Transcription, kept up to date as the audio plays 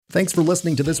Thanks for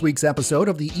listening to this week's episode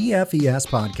of the EFES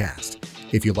podcast.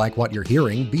 If you like what you're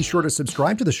hearing, be sure to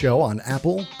subscribe to the show on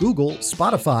Apple, Google,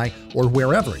 Spotify, or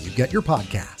wherever you get your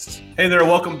podcasts. Hey there,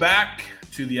 welcome back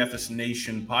to the FS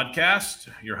Nation podcast.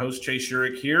 Your host, Chase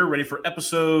Urick here, ready for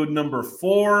episode number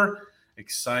 4.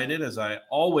 Excited, as I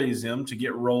always am, to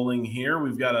get rolling here.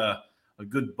 We've got a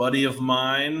good buddy of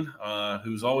mine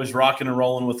who's always rocking and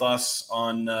rolling with us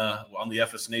on the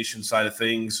FS Nation side of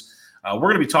things. We're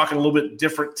going to be talking a little bit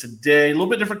different today, a little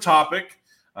bit different topic.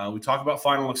 We talk about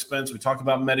final expense. We talk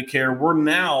about Medicare. We're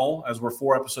now, as we're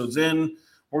 4 episodes in,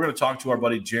 we're going to talk to our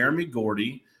buddy Jeremy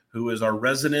Gordee, who is our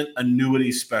resident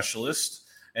annuity specialist.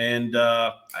 And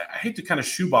I hate to kind of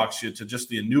shoebox you to just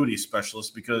the annuity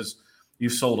specialist because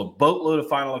you've sold a boatload of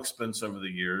final expense over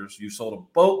the years. You've sold a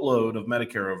boatload of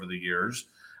Medicare over the years.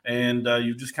 And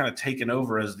you've just kind of taken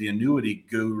over as the annuity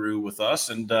guru with us.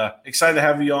 And excited to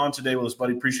have you on today with us,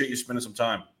 buddy. Appreciate you spending some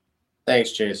time.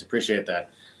 Thanks, Chase. Appreciate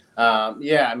that.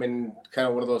 Yeah, I mean, kind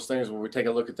of one of those things where we take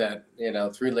a look at that,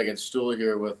 three-legged stool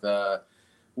here with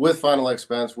final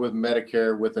expense, with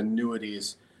Medicare, with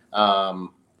annuities.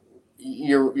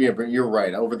 You're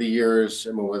right. Over the years,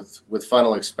 I mean, with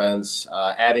final expense,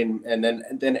 adding and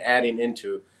then adding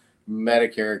into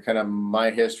Medicare, kind of my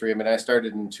history. I mean, I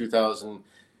started in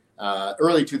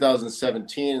early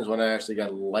 2017 is when I actually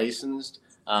got licensed,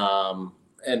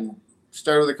 and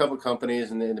started with a couple of companies.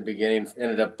 And in the beginning,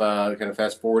 ended up kind of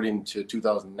fast forwarding to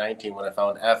 2019 when I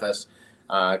found FS.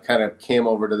 Kind of came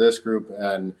over to this group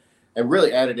and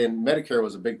really added in. Medicare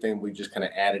was a big thing. We just kind of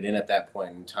added in at that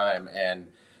point in time and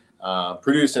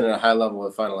producing at a high level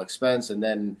with final expense, and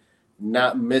then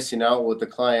not missing out with the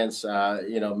clients.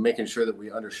 Making sure that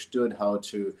we understood how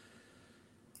to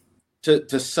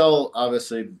sell,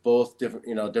 obviously, both different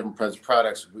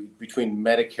products between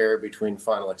Medicare, between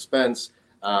final expense,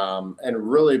 and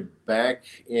really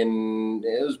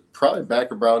it was probably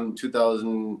back around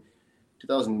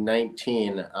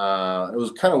 2019. It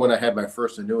was kind of when I had my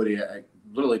first annuity. I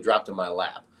literally dropped in my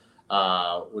lap,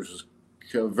 which was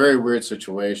a very weird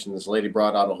situation. This lady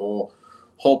brought out a whole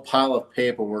pile of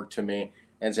paperwork to me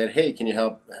and said, "Hey, can you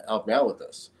help me out with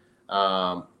this?"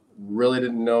 Really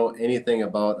didn't know anything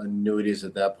about annuities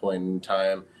at that point in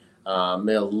time.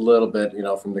 Maybe a little bit,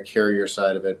 from the carrier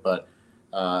side of it, but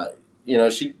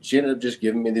she ended up just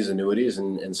giving me these annuities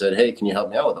and said, "Hey, can you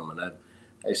help me out with them?" And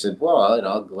I said, "Well,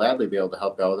 I'll gladly be able to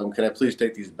help you out with them. Can I please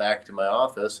take these back to my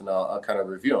office and I'll kind of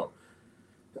review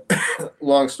them?"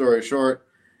 Long story short,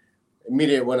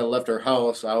 immediately when I left her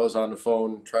house, I was on the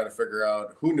phone trying to figure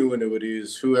out who knew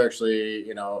annuities, who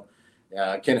actually,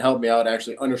 can help me out,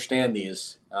 actually understand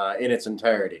these in its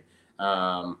entirety.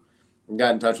 Got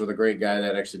in touch with a great guy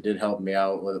that actually did help me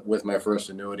out with my first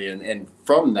annuity. And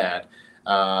from that,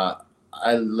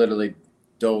 I literally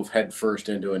dove headfirst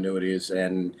into annuities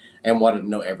and wanted to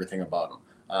know everything about them.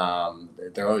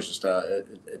 They're always just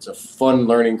it's a fun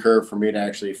learning curve for me to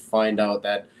actually find out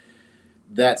that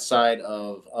side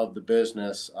of the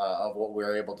business of what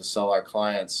we're able to sell our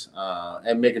clients,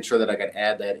 and making sure that I could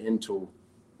add that into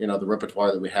the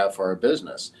repertoire that we have for our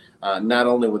business, not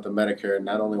only with the Medicare,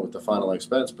 not only with the final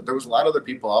expense, but there was a lot of other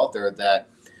people out there that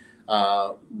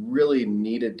really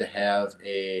needed to have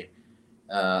a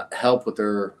help with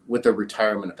their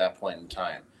retirement at that point in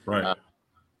time. Right.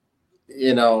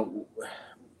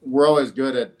 We're always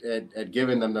good at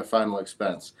giving them their final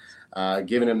expense,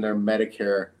 giving them their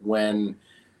Medicare when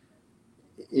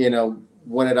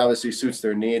it obviously suits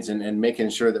their needs, and making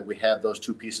sure that we have those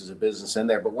two pieces of business in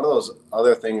there. But one of those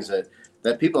other things that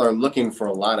people are looking for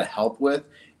a lot of help with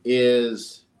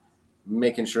is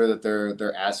making sure that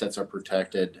their assets are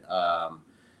protected,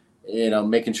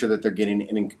 making sure that they're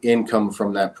getting income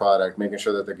from that product, making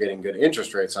sure that they're getting good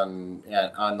interest rates on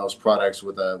those products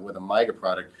with a MIGA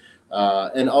product.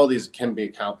 And all these can be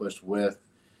accomplished with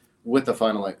the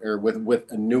final or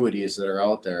with annuities that are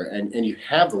out there, and you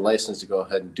have the license to go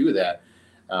ahead and do that.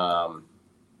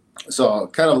 So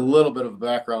kind of a little bit of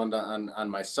background on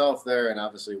myself there, and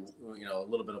obviously, a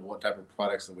little bit of what type of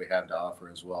products that we have to offer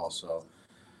as well. So,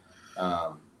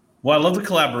 well, I love the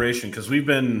collaboration because we've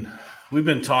been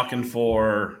talking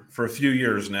for a few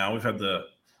years now. I've had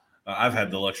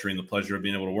the luxury and the pleasure of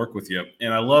being able to work with you,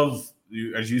 and I love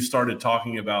you as you started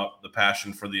talking about the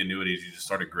passion for the annuities. You just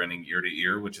started grinning ear to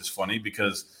ear, which is funny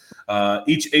because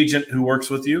each agent who works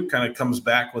with you kind of comes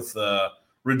back with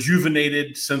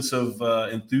rejuvenated sense of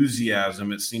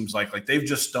enthusiasm. It seems like they've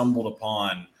just stumbled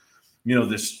upon,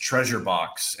 this treasure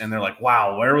box, and they're like,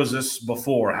 wow, where was this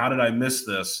before? How did I miss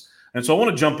this? And so I want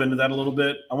to jump into that a little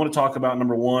bit. I want to talk about,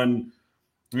 number one,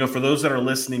 for those that are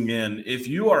listening in, if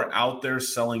you are out there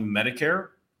selling Medicare,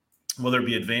 whether it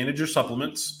be Advantage or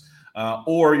supplements,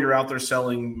 or you're out there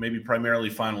selling maybe primarily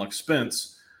final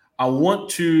expense. I want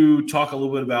to talk a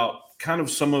little bit about kind of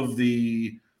some of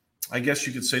the, I guess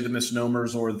you could say, the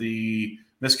misnomers or the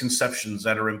misconceptions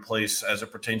that are in place as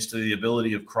it pertains to the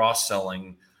ability of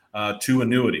cross-selling to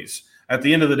annuities. At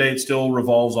the end of the day, it still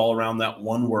revolves all around that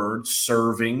one word,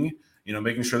 serving,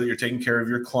 making sure that you're taking care of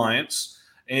your clients.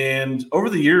 And over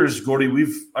the years, Gordee,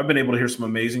 I've been able to hear some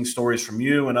amazing stories from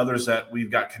you and others that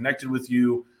we've got connected with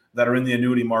you that are in the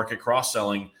annuity market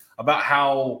cross-selling about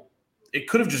how it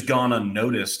could have just gone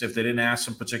unnoticed if they didn't ask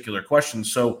some particular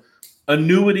questions. So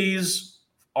annuities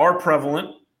are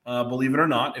prevalent, believe it or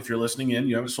not. If you're listening in,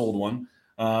 you haven't sold one.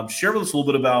 Share with us a little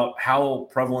bit about how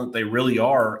prevalent they really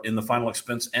are in the final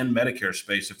expense and Medicare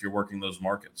space if you're working those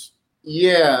markets.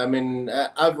 Yeah, I mean,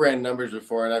 I've ran numbers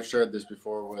before, and I've shared this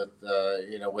before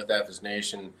with FS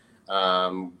Nation,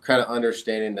 kind of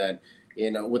understanding that,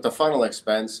 with the final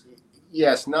expense,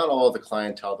 yes, not all of the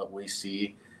clientele that we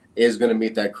see is going to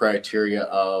meet that criteria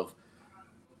of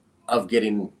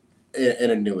getting an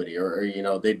annuity, or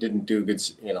they didn't do good,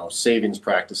 savings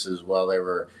practices while they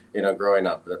were, growing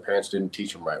up. Their parents didn't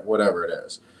teach them right, whatever it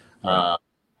is. Right.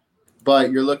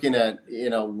 But you're looking at,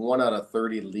 1 out of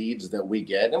 30 leads that we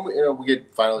get, and we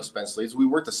get final expense leads. We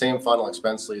work the same final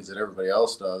expense leads that everybody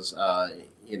else does,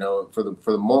 for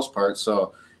the most part.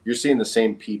 So you're seeing the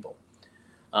same people,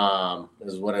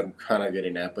 is what I'm kind of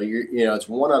getting at. But it's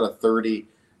 1 out of 30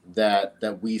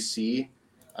 that we see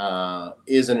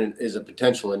is a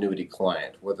potential annuity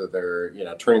client, whether they're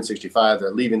turning 65,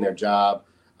 they're leaving their job,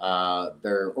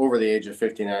 they're over the age of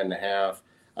 59 and a half.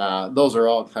 Those are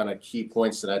all kind of key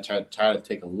points that I try to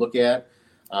take a look at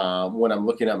when I'm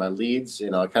looking at my leads.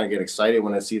 I kind of get excited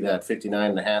when I see that 59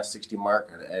 and a half, 60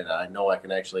 mark, and I know I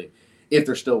can actually, if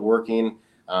they're still working,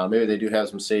 maybe they do have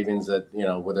some savings that,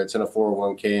 whether it's in a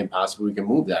 401k, and possibly we can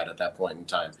move that at that point in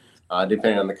time,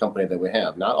 depending on the company that we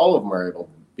have. Not all of them are able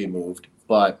to be moved,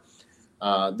 but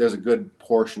there's a good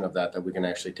portion of that we can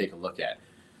actually take a look at.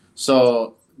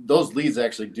 So those leads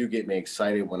actually do get me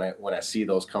excited when I see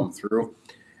those come through.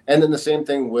 And then the same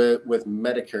thing with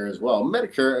Medicare as well.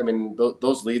 Medicare, I mean,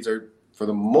 those leads are, for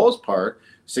the most part,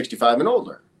 65 and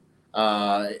older.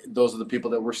 Those are the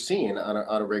people that we're seeing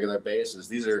on a regular basis.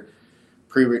 These are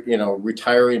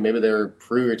retiring. Maybe they're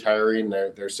pre-retiring.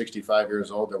 They're 65 years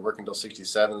old. They're working till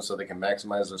 67, so they can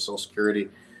maximize their Social Security.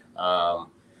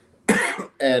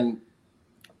 And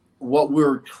what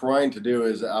we're trying to do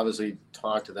is obviously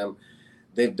talk to them.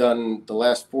 They've done the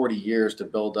last 40 years to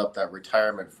build up that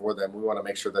retirement for them. We want to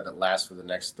make sure that it lasts for the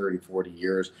next 30, 40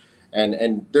 years.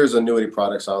 And there's annuity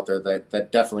products out there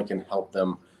that definitely can help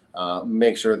them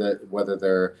make sure that whether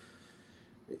they're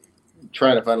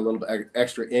trying to find a little bit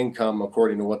extra income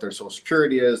according to what their Social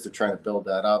Security is, they're trying to build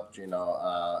that up,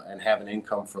 and have an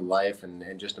income for life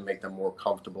and just to make them more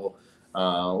comfortable.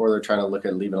 Or they're trying to look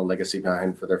at leaving a legacy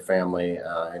behind for their family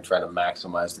and trying to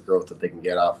maximize the growth that they can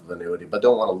get off of annuity, but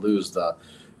don't want to lose the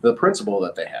principal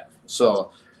that they have.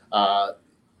 So, but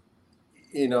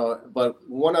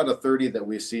 1 out of 30 that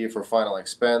we see for final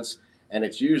expense, and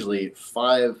it's usually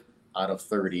 5 out of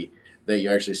 30 that you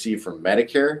actually see for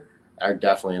Medicare, are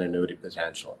definitely an annuity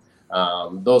potential.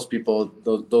 Those people,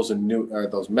 those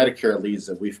Medicare leads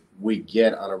that we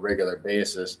get on a regular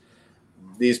basis.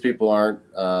 These people aren't,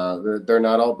 they're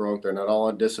not all broke. They're not all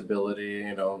on disability,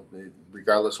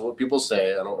 regardless of what people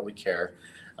say. I don't really care.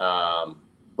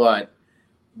 But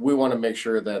we want to make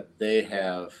sure that they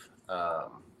have,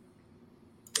 that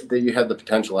you have the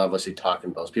potential, obviously, talking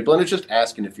to those people. And it's just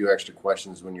asking a few extra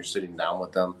questions when you're sitting down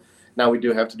with them. Now, we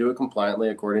do have to do it compliantly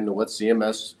according to what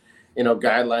CMS,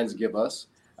 guidelines give us.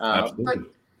 Absolutely. But,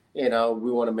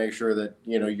 we want to make sure that,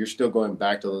 you're still going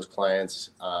back to those clients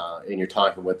and you're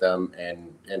talking with them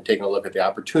and taking a look at the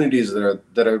opportunities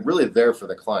that are really there for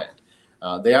the client.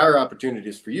 They are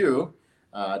opportunities for you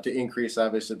to increase,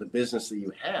 obviously, the business that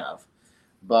you have,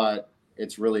 but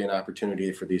it's really an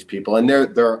opportunity for these people. And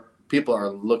people are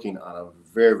looking on a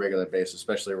very regular basis,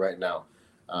 especially right now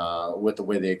with the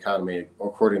way the economy,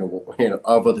 according to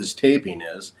of what this taping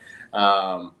is,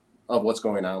 of what's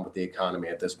going on with the economy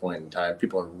at this point in time.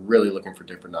 People are really looking for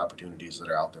different opportunities that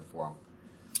are out there for them.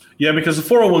 Yeah, because the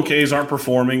 401ks aren't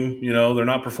performing, they're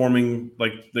not performing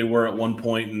like they were at one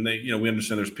point. And they, we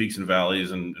understand there's peaks and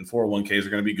valleys, and 401ks are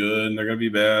going to be good and they're going to be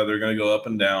bad. They're going to go up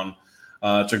and down.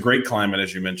 It's a great climate,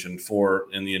 as you mentioned,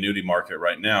 in the annuity market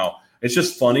right now. It's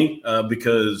just funny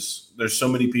because there's so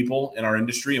many people in our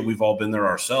industry, and we've all been there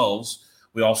ourselves.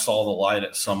 We all saw the light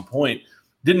at some point.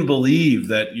 Didn't believe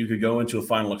that you could go into a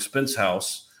final expense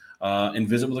house and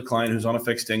visit with a client who's on a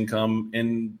fixed income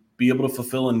and be able to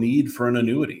fulfill a need for an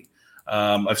annuity.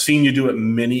 I've seen you do it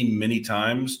many, many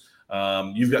times.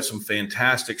 You've got some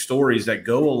fantastic stories that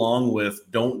go along with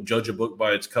don't judge a book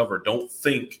by its cover. Don't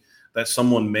think that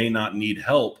someone may not need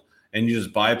help and you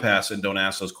just bypass it and don't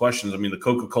ask those questions. I mean, the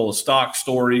Coca-Cola stock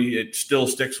story, it still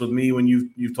sticks with me when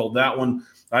you've told that one.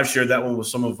 I've shared that one with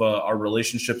some of our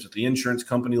relationships at the insurance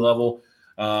company level.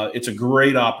 It's a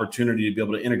great opportunity to be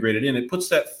able to integrate it in. It puts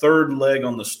that third leg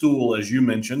on the stool, as you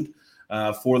mentioned,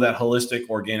 for that holistic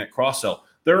organic cross-sell.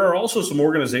 There are also some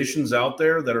organizations out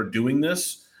there that are doing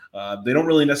this. They don't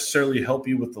really necessarily help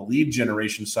you with the lead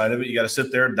generation side of it. You got to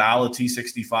sit there, dial a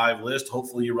T65 list.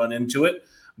 Hopefully you run into it.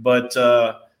 But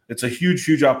it's a huge,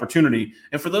 huge opportunity.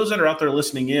 And for those that are out there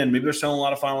listening in, maybe they're selling a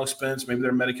lot of final expense, maybe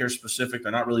they're Medicare specific,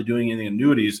 they're not really doing any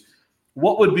annuities.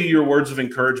 What would be your words of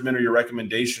encouragement or your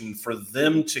recommendation for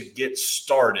them to get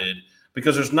started?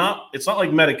 Because it's not like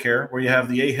Medicare where you have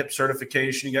the AHIP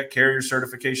certification, you got carrier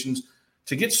certifications.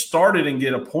 To get started and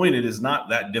get appointed is not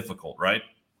that difficult, right?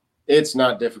 It's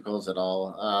not difficult at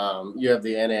all. You have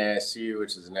the NAIC,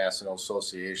 which is the National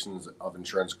Associations of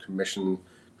Insurance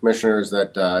Commissioners,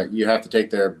 that you have to take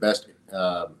their best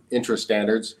interest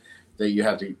standards that you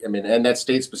have to, and that's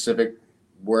state specific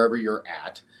wherever you're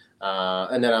at.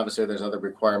 And then obviously there's other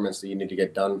requirements that you need to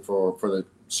get done for the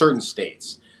certain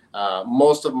states.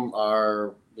 Most of them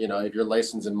are, if you're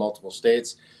licensed in multiple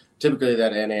states, typically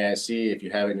that NAIC, if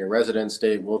you have it in your resident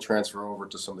state, will transfer over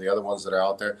to some of the other ones that are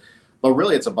out there. But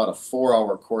really, it's about a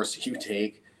 4-hour course you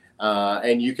take,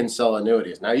 and you can sell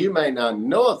annuities. Now, you might not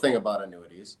know a thing about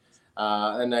annuities,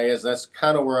 and I guess that's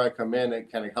kind of where I come in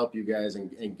and kind of help you guys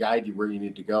and guide you where you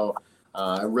need to go.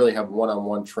 And really have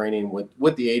one-on-one training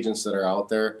with the agents that are out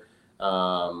there,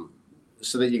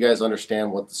 so that you guys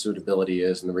understand what the suitability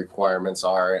is and the requirements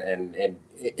are, and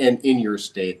in your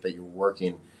state that you're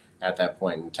working at that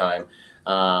point in time.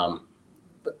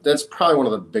 But that's probably one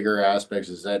of the bigger aspects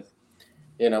is that,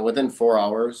 within 4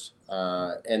 hours,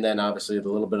 and then obviously the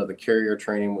little bit of the carrier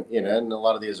training, and a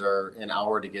lot of these are an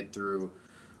hour to get through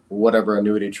whatever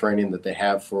annuity training that they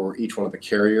have for each one of the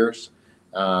carriers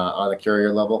on the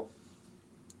carrier level.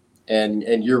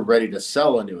 And you're ready to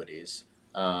sell annuities,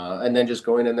 and then just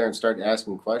going in there and start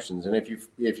asking questions. And if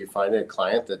you find a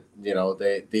client that,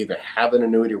 they either have an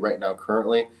annuity right now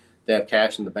currently, they have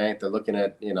cash in the bank, they're looking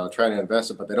at, trying to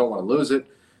invest it, but they don't want to lose it.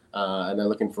 And they're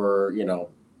looking for,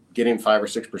 getting 5 or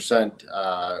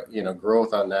 6%,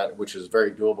 growth on that, which is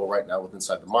very doable right now with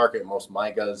inside the market. Most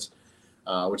MIGAs,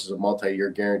 which is a multi-year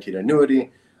guaranteed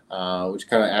annuity, which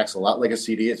kind of acts a lot like a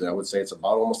CD. I would say it's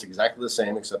about almost exactly the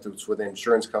same, except it's with an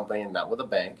insurance company and not with a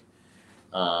bank.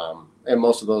 And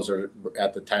most of those are,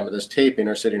 at the time of this taping,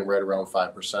 are sitting right around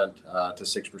 5% to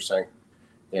 6%,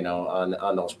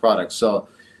 on those products. So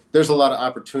there's a lot of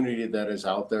opportunity that is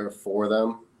out there for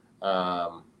them.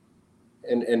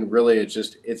 And really,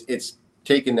 it's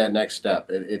taking that next step.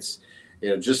 It's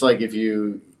just like if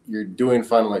you're doing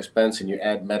final expense and you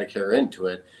add Medicare into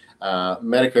it.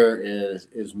 Medicare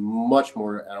is much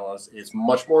more. It's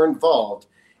much more involved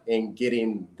in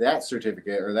getting that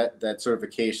certificate or that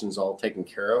certification's all taken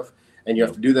care of, and you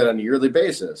have to do that on a yearly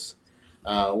basis.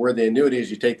 Where the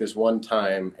annuities, you take this one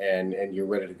time and you're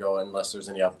ready to go unless there's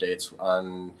any updates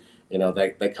on.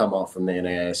 That come out from the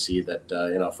NAIC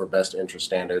that, for best interest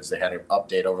standards, they had an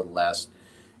update over the last,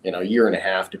 year and a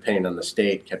half, depending on the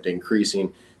state, kept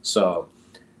increasing. So,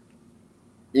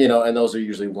 and those are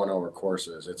usually 1-hour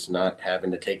courses. It's not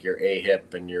having to take your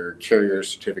AHIP and your carrier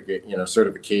certificate,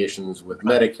 certifications with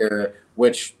Medicare,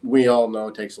 which we all know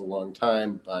takes a long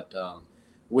time. But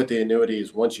with the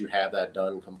annuities, once you have that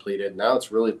done, completed, now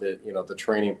it's really the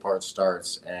training part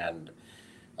starts, and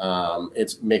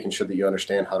it's making sure that you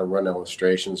understand how to run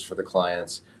illustrations for the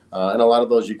clients. And a lot of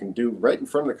those you can do right in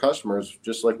front of the customers,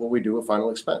 just like what we do with final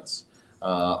expense.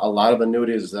 A lot of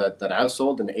annuities that I've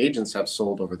sold and agents have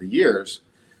sold over the years,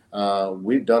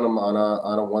 we've done them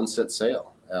on a one-sit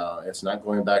sale. It's not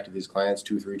going back to these clients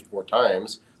 2, 3, 4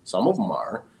 times. Some of them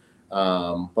are,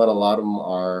 but a lot of them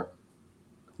are,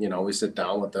 we sit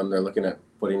down with them. They're looking at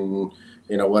putting,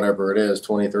 whatever it is,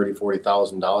 $20,000, $30,000,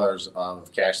 $40,000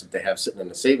 of cash that they have sitting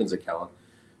in a savings account,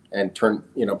 and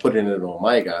put it into a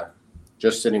MIGA.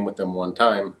 Just sitting with them one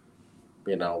time,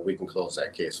 we can close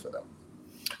that case for them.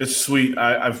 It's sweet.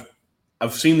 I've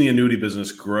seen the annuity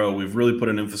business grow. We've really put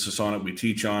an emphasis on it. We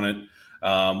teach on it.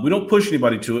 We don't push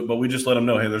anybody to it, but we just let them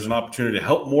know, hey, there's an opportunity to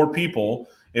help more people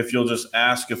if you'll just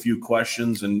ask a few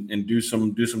questions and do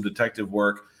some detective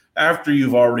work. After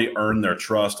you've already earned their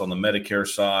trust on the Medicare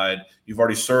side, you've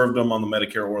already served them on the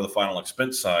Medicare or the final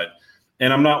expense side.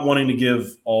 And I'm not wanting to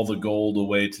give all the gold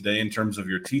away today in terms of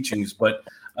your teachings, but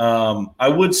I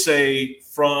would say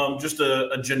from just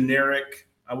a generic,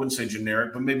 I wouldn't say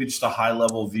generic, but maybe just a high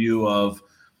level view of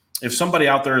if somebody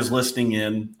out there is listening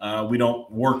in, we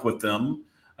don't work with them.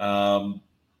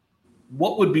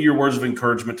 What would be your words of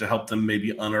encouragement to help them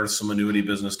maybe unearth some annuity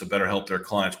business to better help their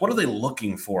clients? What are they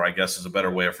looking for, I guess, is a better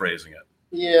way of phrasing it?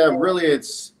 Yeah, really,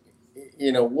 it's,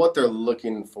 what they're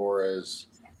looking for is,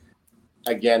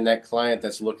 again, that client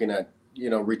that's looking at,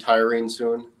 retiring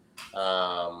soon.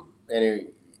 Any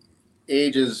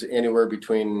ages anywhere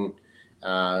between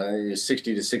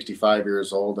 60 to 65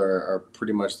 years old are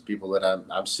pretty much the people that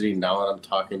I'm sitting down and I'm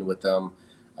talking with them,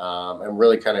 and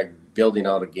really kind of building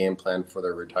out a game plan for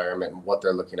their retirement and what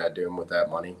they're looking at doing with that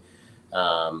money,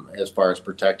 as far as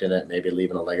protecting it, maybe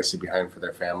leaving a legacy behind for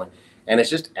their family. And it's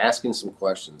just asking some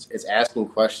questions. It's asking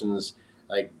questions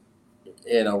like,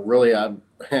 really,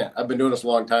 I've been doing this a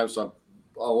long time, so I'm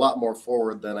a lot more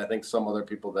forward than I think some other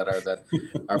people that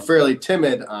are fairly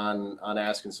timid on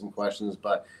asking some questions.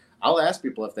 But I'll ask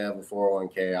people if they have a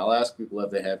 401k. I'll ask people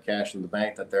if they have cash in the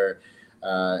bank that they're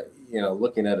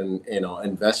looking at and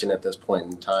investing at this point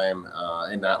in time,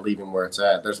 and not leaving where it's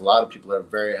at. There's a lot of people that are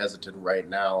very hesitant right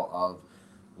now of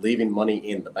leaving money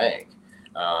in the bank,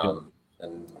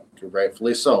 and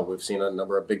rightfully so. We've seen a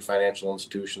number of big financial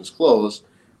institutions close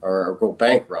or go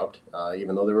bankrupt,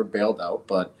 even though they were bailed out.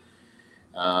 But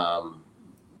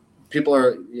people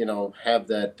are have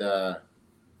that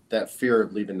fear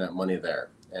of leaving that money there,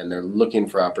 and they're looking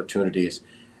for opportunities.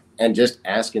 And just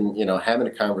asking, having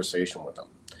a conversation with them,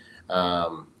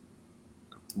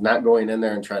 not going in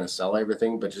there and trying to sell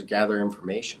everything, but just gather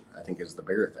information, I think, is the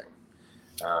bigger thing.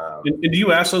 And do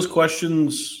you ask those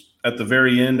questions at the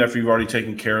very end after you've already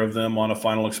taken care of them on a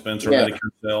final expense or Medicare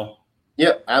sale?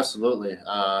 Yep, absolutely.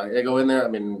 I go in there. I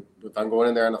mean, if I'm going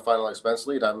in there on a final expense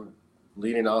lead, I'm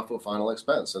leading off a final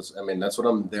expense. That's what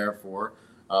I'm there for.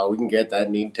 We can get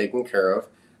that need taken care of.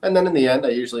 And then in the end, I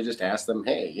usually just ask them,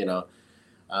 hey,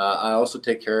 I also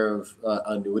take care of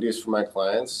annuities for my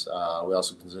clients. We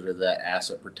also consider that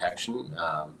asset protection.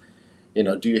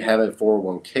 Do you have a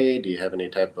 401k? Do you have any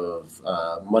type of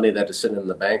money that is sitting in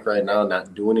the bank right now,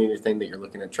 not doing anything that you're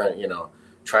looking at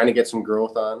trying to get some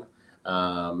growth on,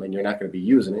 and you're not going to be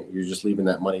using it. You're just leaving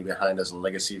that money behind as a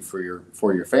legacy for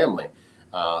your family.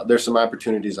 There's some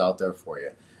opportunities out there for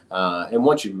you. And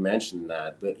once you mention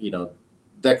that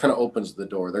kind of opens the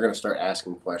door. They're going to start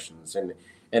asking questions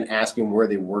and asking where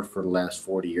they worked for the last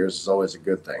 40 years is always a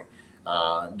good thing.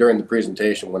 During the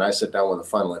presentation, when I sit down with a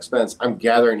final expense, I'm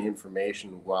gathering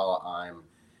information while I'm,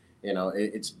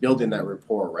 it's building that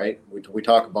rapport, right? We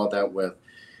talk about that with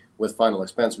final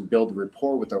expense. We build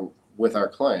rapport with our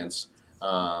clients,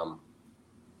 and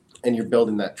you're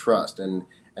building that trust. And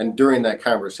during that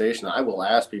conversation, I will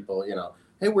ask people,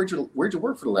 hey, where'd you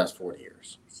work for the last 40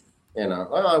 years?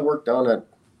 I worked down at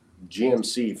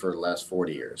GMC for the last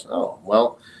 40 years. Oh,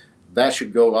 well, that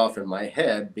should go off in my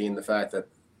head, being the fact that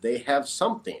they have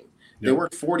something. Yep. They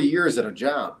worked 40 years at a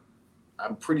job.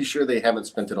 I'm pretty sure they haven't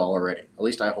spent it all already. At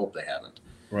least I hope they haven't.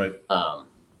 Right.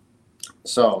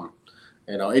 So,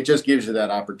 it just gives you that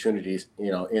opportunity,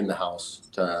 in the house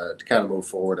to kind of move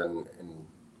forward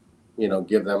and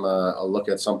give them a look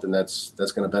at something that's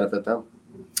going to benefit them.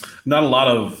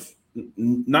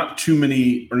 Not too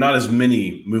many or not as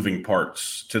many moving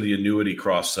parts to the annuity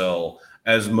cross sell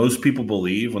as most people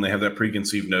believe when they have that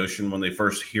preconceived notion when they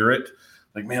first hear it.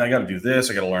 Like, man, I got to do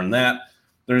this. I got to learn that.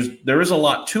 There is a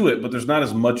lot to it, but there's not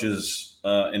as much as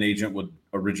an agent would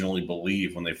originally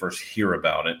believe when they first hear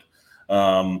about it.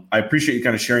 I appreciate you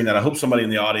kind of sharing that. I hope somebody in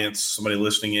the audience, somebody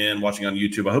listening in, watching on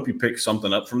YouTube, I hope you pick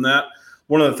something up from that.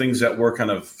 One of the things that we're kind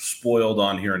of spoiled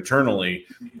on here internally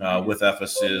with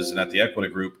EFIS and at the Equity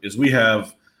Group is we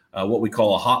have what we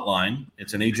call a hotline.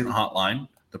 It's an agent hotline,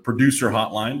 the producer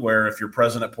hotline, where if you're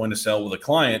present at point of sale with a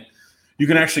client, you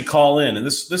can actually call in. And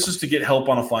this is to get help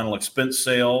on a final expense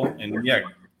sale. And yeah,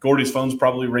 Gordee's phone's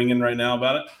probably ringing right now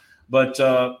about it. But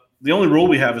the only rule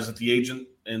we have is that the agent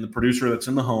and the producer that's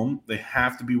in the home, they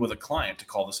have to be with a client to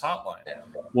call this hotline.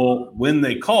 Well, when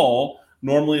they call,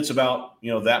 normally it's about,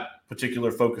 that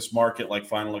particular focus market like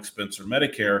final expense or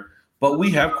Medicare, but we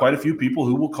have quite a few people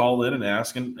who will call in and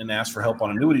ask for help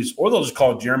on annuities, or they'll just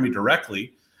call Jeremy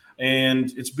directly.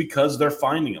 And it's because they're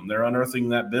finding them. They're unearthing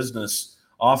that business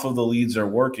off of the leads they're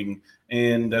working.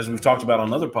 And as we've talked about on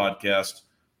another podcast,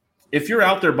 if you're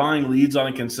out there buying leads on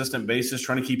a consistent basis,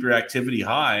 trying to keep your activity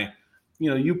high,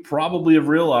 you probably have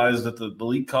realized that the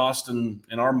lead cost in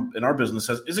our business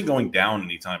isn't going down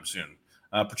anytime soon,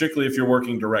 particularly if you're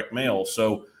working direct mail.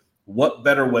 So what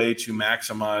better way to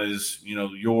maximize,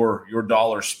 your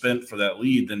dollar spent for that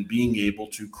lead than being able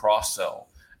to cross-sell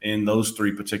in those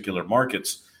three particular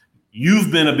markets?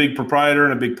 You've been a big proprietor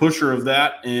and a big pusher of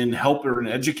that and helper and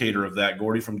educator of that,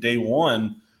 Gordee, from day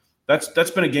one.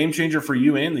 that's been a game changer for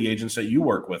you and the agents that you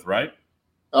work with, right?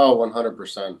 Oh,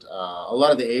 100%. A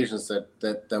lot of the agents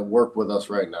that work with us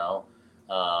right now,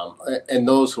 and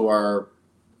those who are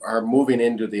moving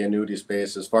into the annuity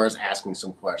space as far as asking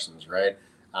some questions, right?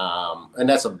 And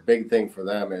that's a big thing for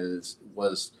them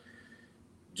was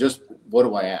just, what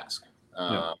do I ask?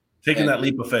 Taking that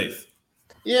leap of faith.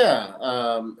 Yeah.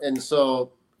 Our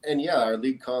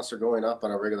lead costs are going up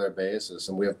on a regular basis,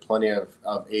 and we have plenty of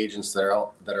agents that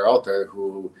are out there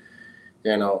who,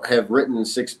 have written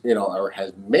or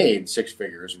has made six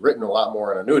figures, written a lot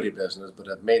more in annuity business, but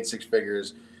have made six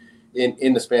figures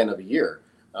in the span of a year.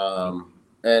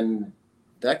 And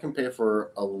that can pay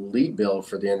for a lead bill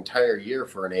for the entire year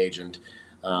for an agent,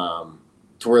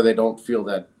 to where they don't feel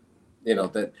that,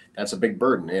 that's a big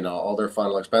burden. All their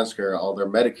final expense care, all their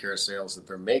Medicare sales that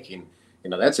they're making,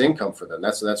 that's income for them.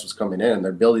 That's what's coming in, and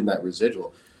they're building that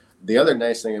residual. The other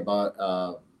nice thing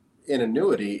about in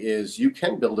annuity is you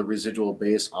can build a residual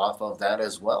base off of that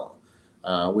as well.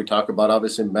 We talk about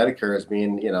obviously Medicare as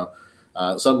being,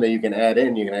 something that you can add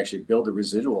in, you can actually build a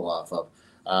residual off of.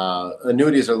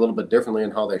 Annuities are a little bit differently in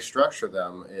how they structure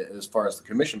them as far as the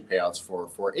commission payouts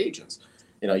for agents.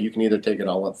 You can either take it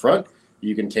all up front,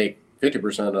 you can take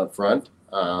 50% up front,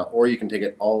 or you can take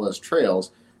it all as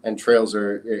trails, and trails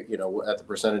are, at the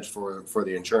percentage for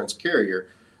the insurance carrier.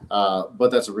 But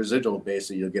that's a residual base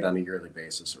that you'll get on a yearly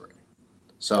basis already.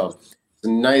 So it's a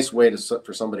nice way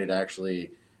for somebody to actually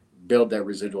build that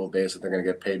residual base that they're going to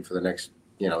get paid for the next,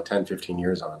 10, 15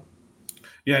 years on.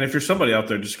 Yeah, and if you're somebody out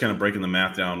there just kind of breaking the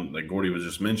math down, like Gordee was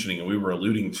just mentioning, and we were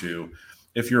alluding to,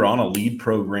 if you're on a lead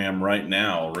program right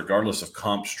now, regardless of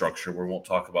comp structure, we won't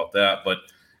talk about that, but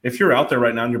if you're out there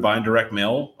right now and you're buying direct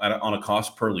mail on a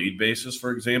cost per lead basis,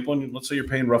 for example, and let's say you're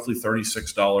paying roughly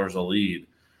 $36 a lead,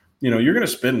 you're going to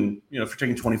spend, if you're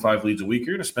taking 25 leads a week,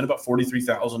 you're going to spend about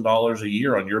 $43,000 a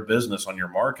year on your business, on your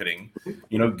marketing,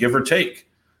 give or take.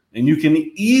 And you can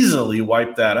easily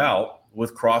wipe that out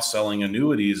with cross-selling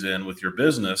annuities in with your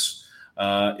business.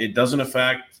 It doesn't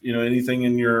affect, anything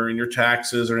in your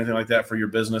taxes or anything like that for your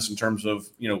business in terms of,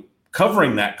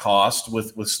 covering that cost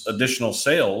with additional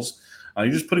sales. You're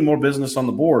just putting more business on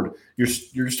the board. You're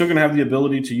still going to have the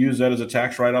ability to use that as a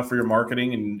tax write-off for your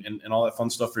marketing and all that fun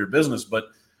stuff for your business. But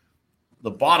the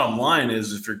bottom line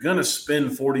is, if you're going to spend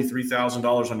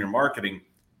 $43,000 on your marketing,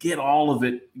 get all of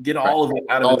it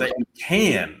out of it that you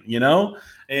can,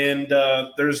 and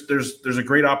there's a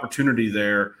great opportunity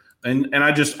there. And I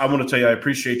want to tell you, I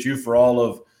appreciate you for all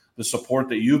of the support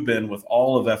that you've been with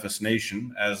all of FS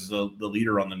Nation as the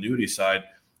leader on the annuity side.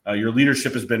 Your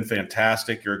leadership has been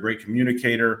fantastic. You're a great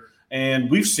communicator.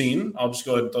 And we've seen, I'll just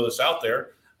go ahead and throw this out there,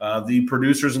 the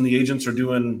producers and the agents are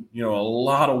doing, a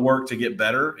lot of work to get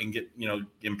better and get,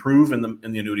 improve in the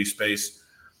annuity space.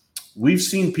 We've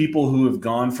seen people who have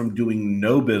gone from doing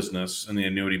no business in the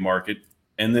annuity market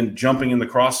and then jumping in the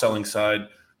cross-selling side,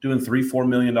 doing $3-4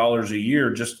 million a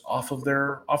year just off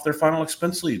their final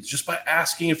expense leads, just by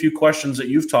asking a few questions that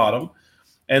you've taught them.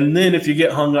 And then if you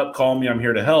get hung up, call me, I'm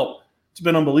here to help. It's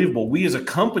been unbelievable. We as a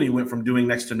company went from doing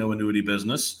next to no annuity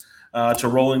business to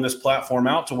rolling this platform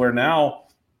out to where now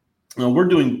we're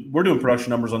doing production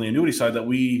numbers on the annuity side that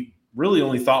we really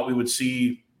only thought we would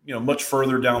see, much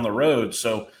further down the road.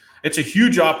 So it's a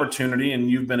huge opportunity, and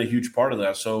you've been a huge part of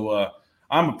that. So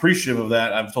I'm appreciative of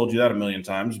that. I've told you that a million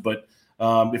times. But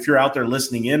if you're out there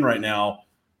listening in right now,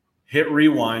 hit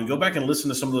rewind, go back and listen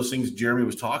to some of those things Jeremy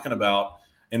was talking about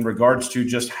in regards to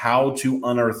just how to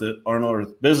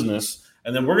unearth business.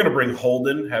 And then we're going to bring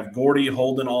Gordee,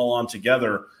 Holden all on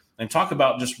together and talk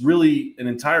about just really an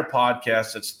entire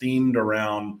podcast that's themed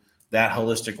around that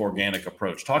holistic organic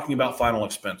approach, talking about final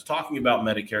expense, talking about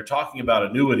Medicare, talking about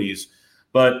annuities.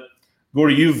 But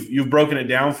Gordee, you've broken it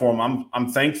down for them. I'm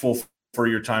thankful for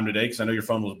your time today, because I know your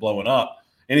phone was blowing up.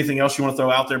 Anything else you want to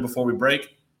throw out there before we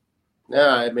break?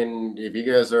 Yeah, I mean, if you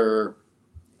guys are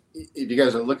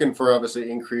looking for obviously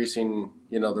increasing,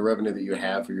 the revenue that you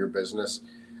have for your business,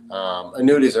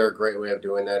 annuities are a great way of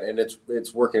doing that, and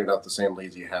it's working out the same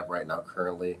leads you have right now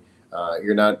currently.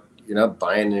 You're not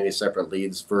buying any separate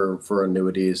leads for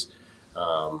annuities,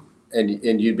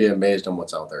 and you'd be amazed on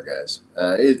what's out there, guys.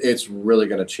 It's really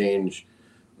going to change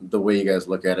the way you guys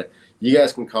look at it. You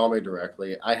guys can call me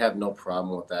directly. I have no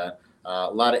problem with that.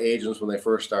 A lot of agents, when they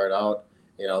first start out,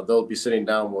 they'll be sitting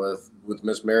down with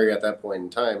Miss Mary at that point in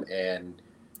time and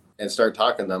start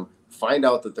talking to them, find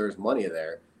out that there's money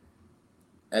there,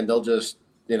 and they'll just,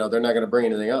 they're not going to bring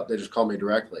anything up. They just call me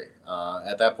directly.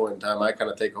 At that point in time, I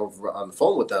kind of take over on the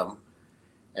phone with them,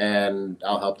 and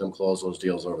I'll help them close those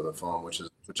deals over the phone, which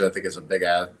I think is a big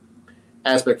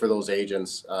aspect for those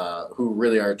agents who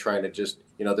really are trying to just,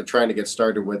 they're trying to get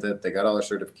started with it. They got all their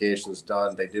certifications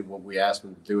done. They did what we asked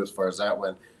them to do as far as that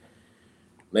went.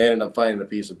 They ended up finding a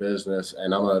piece of business,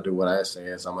 and I'm going to do what I say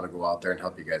is I'm going to go out there and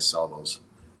help you guys sell those.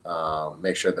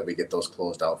 Make sure that we get those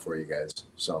closed out for you guys.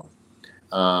 So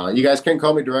you guys can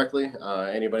call me directly.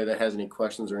 Anybody that has any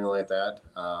questions or anything like that,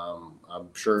 I'm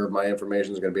sure my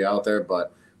information is going to be out there,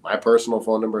 but my personal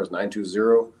phone number is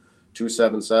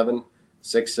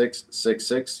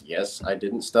 920-277-6666. Yes, I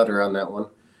didn't stutter on that one.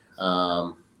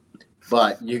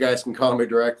 But you guys can call me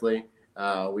directly.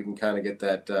 We can kind of get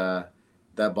that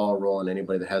ball rolling.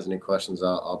 Anybody that has any questions,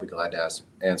 I'll be glad to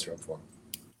answer them for them.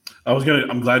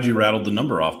 I'm glad you rattled the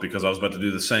number off because I was about to do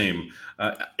the same.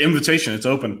 Invitation, it's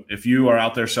open. If you are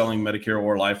out there selling Medicare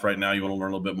or life right now, you want to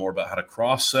learn a little bit more about how to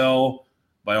cross-sell,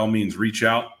 by all means, reach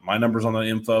out. My number's on the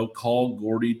info. Call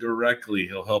Gordee directly.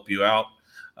 He'll help you out.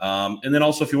 And then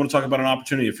also, if you want to talk about an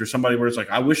opportunity, if you're somebody where it's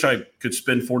like, I wish I could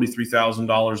spend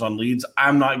 $43,000 on leads,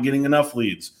 I'm not getting enough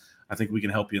leads, I think we can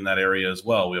help you in that area as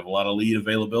well. We have a lot of lead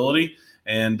availability,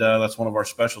 and that's one of our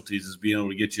specialties is being able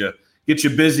to get you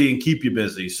busy and keep you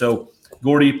busy. So,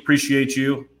 Gordee, appreciate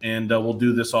you, and we'll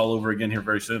do this all over again here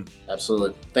very soon.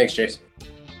 Absolutely. Thanks, Chase.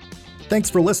 Thanks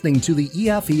for listening to the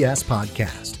EFES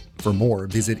podcast. For more,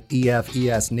 visit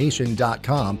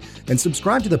efesnation.com and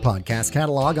subscribe to the podcast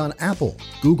catalog on Apple,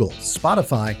 Google,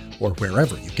 Spotify, or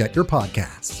wherever you get your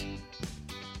podcasts.